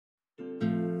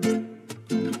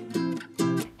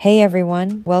Hey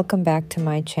everyone, welcome back to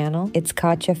my channel. It's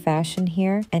Katya Fashion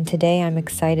here, and today I'm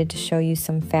excited to show you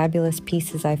some fabulous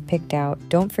pieces I've picked out.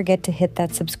 Don't forget to hit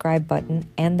that subscribe button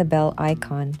and the bell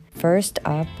icon. First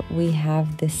up, we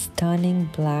have this stunning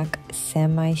black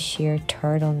semi-sheer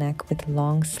turtleneck with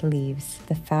long sleeves.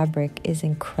 The fabric is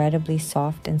incredibly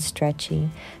soft and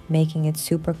stretchy, making it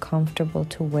super comfortable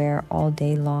to wear all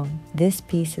day long. This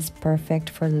piece is perfect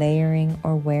for layering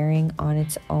or wearing on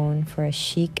its own for a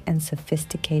chic and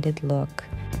sophisticated look.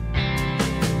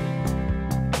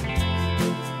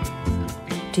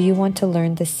 Do you want to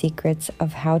learn the secrets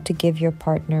of how to give your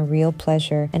partner real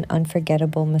pleasure and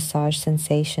unforgettable massage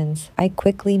sensations? I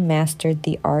quickly mastered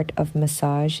the art of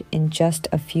massage in just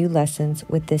a few lessons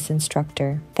with this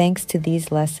instructor. Thanks to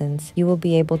these lessons, you will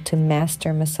be able to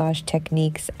master massage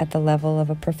techniques at the level of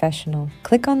a professional.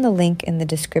 Click on the link in the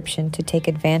description to take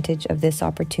advantage of this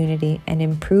opportunity and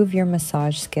improve your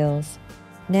massage skills.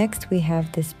 Next, we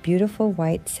have this beautiful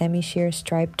white semi-sheer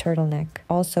striped turtleneck,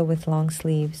 also with long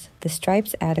sleeves. The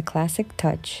stripes add a classic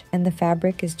touch, and the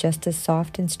fabric is just as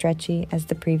soft and stretchy as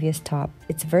the previous top.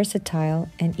 It's versatile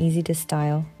and easy to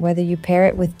style, whether you pair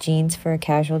it with jeans for a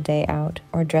casual day out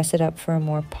or dress it up for a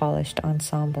more polished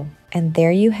ensemble. And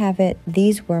there you have it.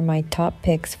 These were my top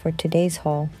picks for today's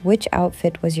haul. Which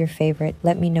outfit was your favorite?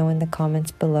 Let me know in the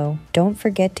comments below. Don't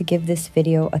forget to give this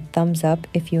video a thumbs up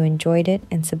if you enjoyed it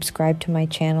and subscribe to my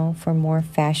channel for more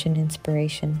fashion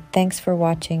inspiration. Thanks for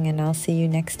watching, and I'll see you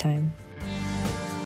next time.